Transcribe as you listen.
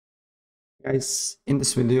Guys, in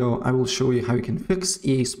this video, I will show you how you can fix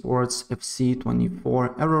EA Sports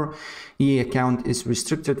FC24 error. EA account is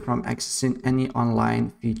restricted from accessing any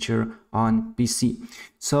online feature on PC.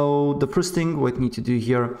 So the first thing what you need to do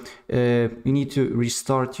here, you need to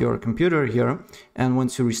restart your computer here. And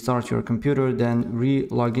once you restart your computer, then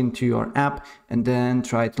log into your app and then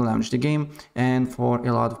try to launch the game. And for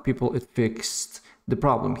a lot of people, it fixed the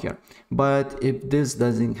problem here. But if this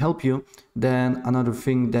doesn't help you, then another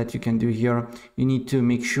thing that you can do here, you need to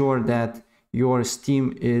make sure that your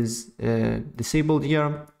Steam is disabled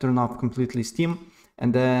here. Turn off completely Steam,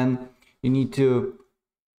 and then you need to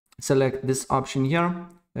select this option here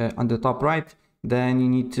on the top right. Then you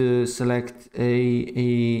need to select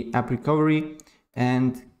a app recovery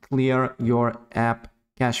and clear your app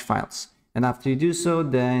cache files. And after you do so,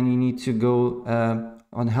 then you need to go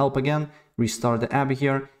on help again, restart the app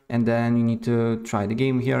here, and then you need to try the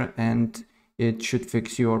game here, and it should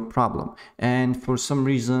fix your problem. And for some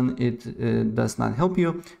reason it does not help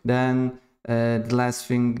you, then the last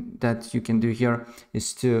thing that you can do here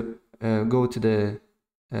is to go to the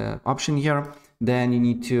option here. Then you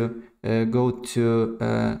need to go to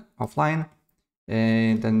offline,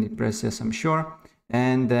 and then press yes, I'm sure,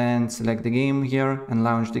 and then select the game here and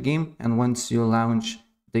launch the game. And once you launch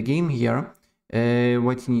the game here,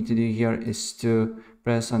 what you need to do here is to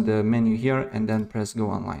press on the menu here and then press go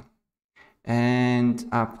online. And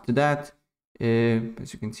after that,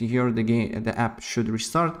 as you can see here, the app should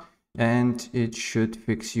restart and it should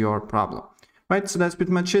fix your problem. Right, so that's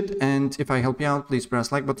pretty much it. And if I help you out, please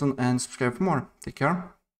press like button and subscribe for more. Take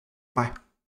care. Bye.